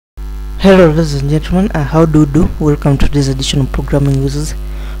Hello ladies and gentlemen, how do you do? Welcome to this edition of Programming Wizards.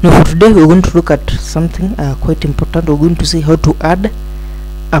 Now for today we're going to look at something quite important. We're going to see how to add,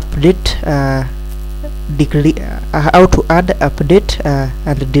 update, how to add, update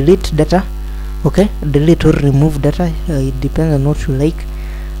and delete data. Okay, delete or remove data, it depends on what you like,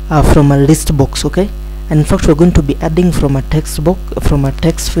 from a list box. Okay, and in fact we're going to be adding from a text box, from a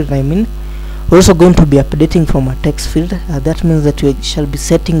text field. We're also going to be updating from a text field. That means that we shall be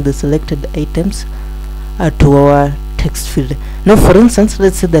setting the selected items to our text field. Now for instance,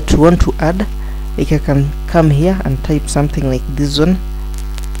 let's say that we want to add, I can come here and type something like this one.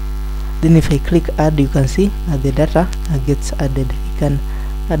 Then if I click add, you can see the data gets added. I can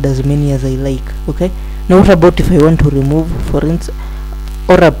add as many as I like. Okay, now what about if I want to remove, for instance,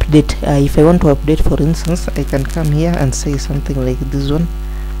 or update? If I want to update, for instance, I can come here and say something like this one.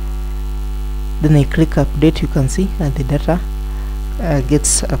 Then I click update. You can see the data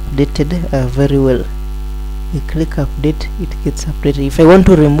gets updated very well. You click update, it gets updated. If I want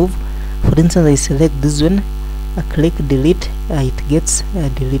to remove, for instance, I select this one, I click delete, it gets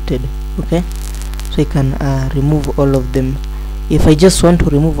deleted. Okay, so I can remove all of them. If I just want to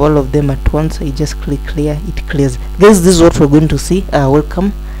remove all of them at once, I just click clear, it clears. Guys, this is what we're going to see.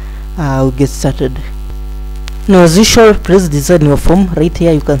 Welcome. We'll get started. Now as usual, please design your form. Right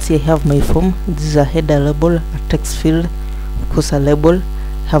here you can see I have my form. This is a header label, a text field, of course a label.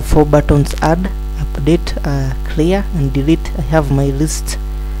 I have 4 buttons: add, update, clear and delete. I have my list,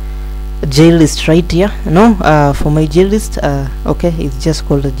 jlist, right here. Now for my jlist, okay, it's just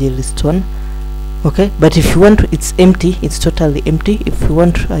called a jlist1. Okay, but if you want it's empty, it's totally empty. If you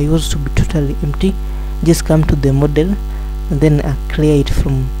want yours to be totally empty, just come to the model and then clear it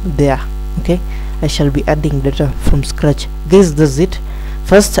from there. Okay, I shall be adding data from scratch. Guys, that's it.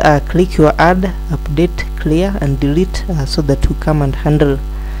 First click your add, update, clear and delete, so that we come and handle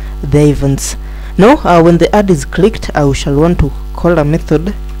the events. Now when the add is clicked, we shall want to call a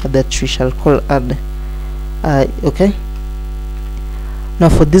method that we shall call add. Okay, now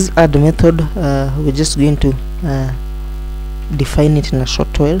for this add method, we're just going to define it in a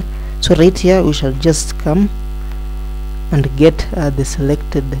short while. So right here we shall just come and get the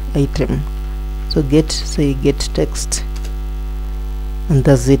selected item. So say get text, and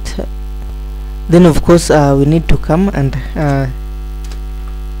that's it. Then of course we need to come and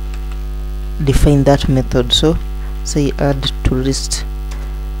define that method. So say add to list.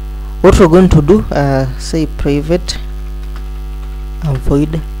 What we're going to do, say private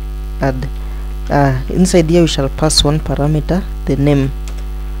void add. Inside here we shall pass one parameter, the name.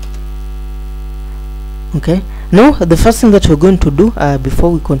 Okay, now the first thing that we're going to do,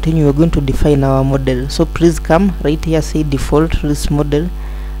 before we continue, we're going to define our model. So please come right here, say default list model,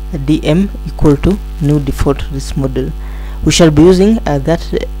 dm equal to new default list model. We shall be using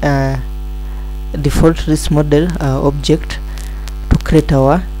that default list model object to create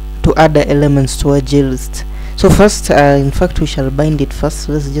to add the elements to our jlist. So first, in fact we shall bind it first.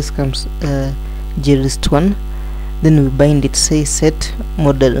 Let's just come jlist1, then we bind it, say set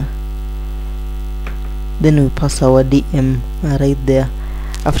model, then we pass our dm right there.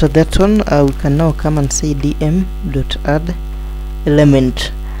 After that one, we can now come and say dm dot add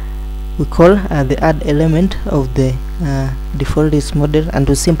element. We call the add element of the default list model, and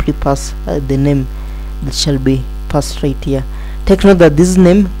we simply pass the name that shall be passed right here. Take note that this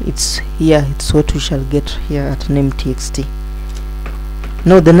name, it's here, it's what we shall get here at name txt.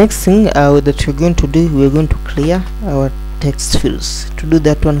 Now the next thing that we're going to do, we're going to clear our text fields. To do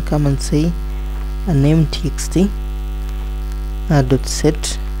that one, come and say name txt dot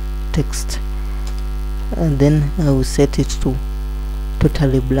set text, and then we set it to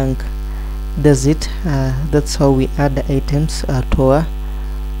totally blank. That's it. That's how we add items to our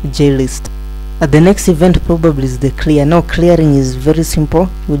jlist. The next event probably is the clear. Now clearing is very simple.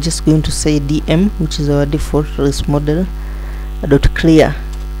 We're just going to say dm, which is our default list model, dot clear.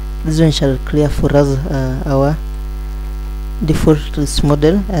 This one shall clear for us our default list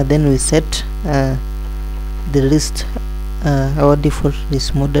model, and then we set the list, our default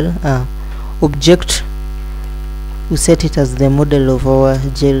list model object. We set it as the model of our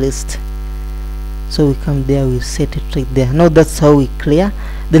jlist. So we come there, we set it right there. Now that's how we clear.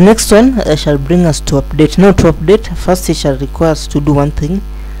 The next one shall bring us to update. Now to update, first it shall require us to do one thing.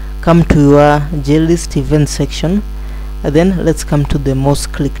 Come to your jlist event section, and then let's come to the mouse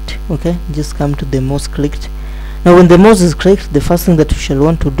clicked. Okay, just come to the mouse clicked. Now when the mouse is clicked, the first thing that we shall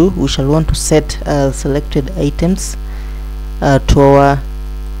want to do, we shall want to set selected items to our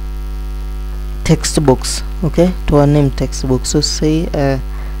text box. Okay, to our name text box. So say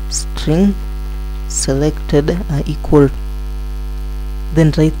string selected equal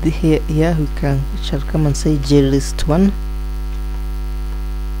then right here we shall come and say jlist1,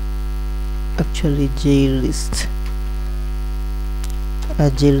 actually jlist1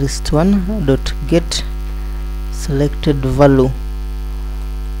 dot get selected value.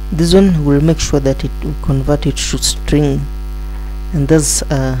 This one will make sure that it will convert it to string, and thus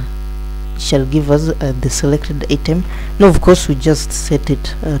shall give us the selected item. Now of course we just set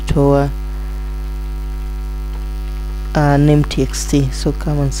it to our name txt. So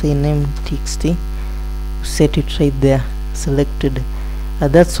come and say name txt, set it right there, selected.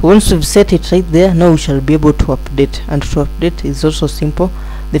 That's once we've set it right there. Now we shall be able to update, and to update is also simple.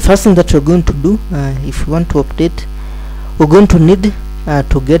 The first thing that we're going to do, if we want to update, we're going to need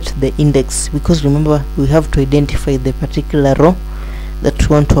to get the index, because remember we have to identify the particular row that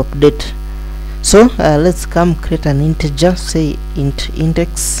we want to update. So let's come create an integer, say int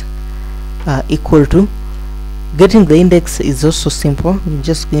index equal to. Getting the index is also simple. We're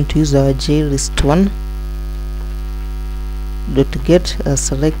just going to use our jlist1 dot get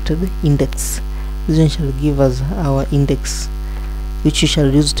selected index. This one shall give us our index, which we shall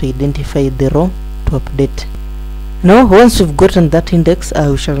use to identify the row to update. Now once we've gotten that index,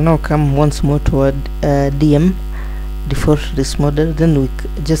 we shall now come once more to our DM default list model. Then we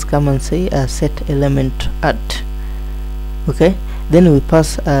just come and say set element at. Okay, then we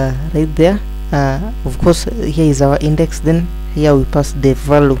pass right there. Of course here is our index, then here we pass the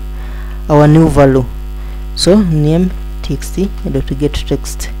value, our new value. So name txt dot get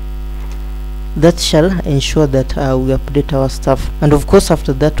text. That shall ensure that we update our stuff. And of course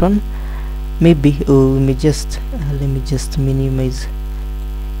after that one, maybe we may just let me just minimize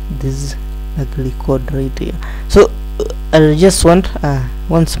this ugly code right here. So I just want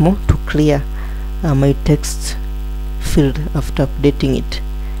once more to clear my text field after updating it.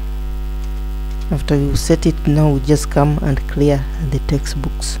 After you set it, now we just come and clear the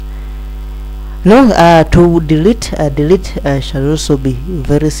textbooks. Now to delete shall also be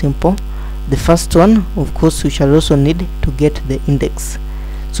very simple. The first one, of course, we shall also need to get the index.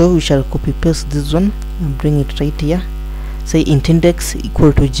 So we shall copy paste this one and bring it right here. Say int index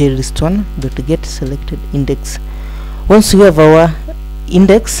equal to jlist1 dot get selected index. Once we have our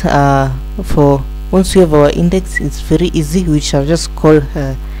index, it's very easy. We shall just call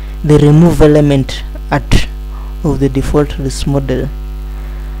the remove element at of the default list model.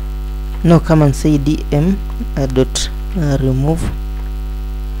 Now come and say dm dot remove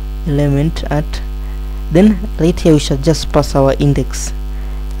element at. Then right here we shall just pass our index.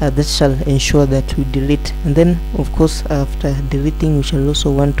 That shall ensure that we delete, and then of course after deleting we shall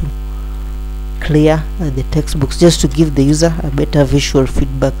also want to clear the textbooks, just to give the user a better visual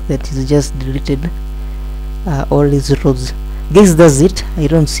feedback that is just deleted all these rows. Guys, that's it. I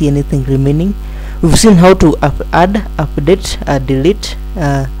don't see anything remaining. We've seen how to add, update, delete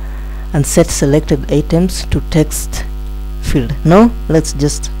and set selected items to text field. Now let's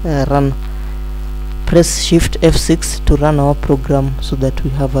just run. Press shift F6 to run our program so that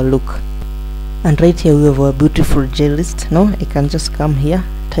we have a look. And right here we have our beautiful jlist. Now I can just come here,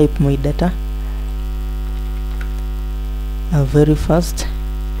 type my data very fast.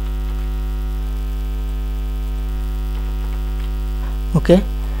 Okay,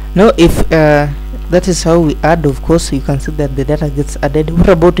 now if that is how we add, of course you can see that the data gets added. What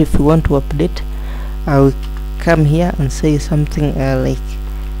about if we want to update? I will come here and say something like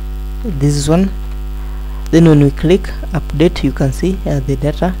this one. Then when we click update, you can see the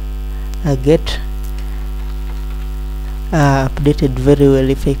data get updated very well.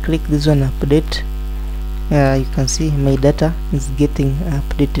 If I click this one update, you can see my data is getting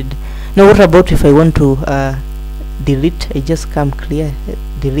updated. Now what about if I want to delete? I just come clear,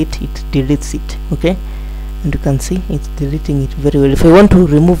 delete, it deletes it. Okay, and you can see it's deleting it very well. If I want to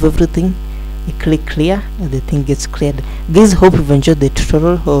remove everything, I click clear and the thing gets cleared. Guys, hope you've enjoyed the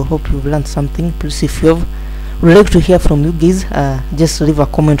tutorial, or hope you've learned something. Please, if you have, would like to hear from you guys, just leave a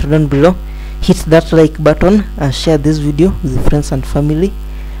comment down below, hit that like button, share this video with friends and family,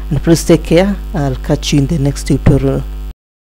 and please take care. I'll catch you in the next tutorial.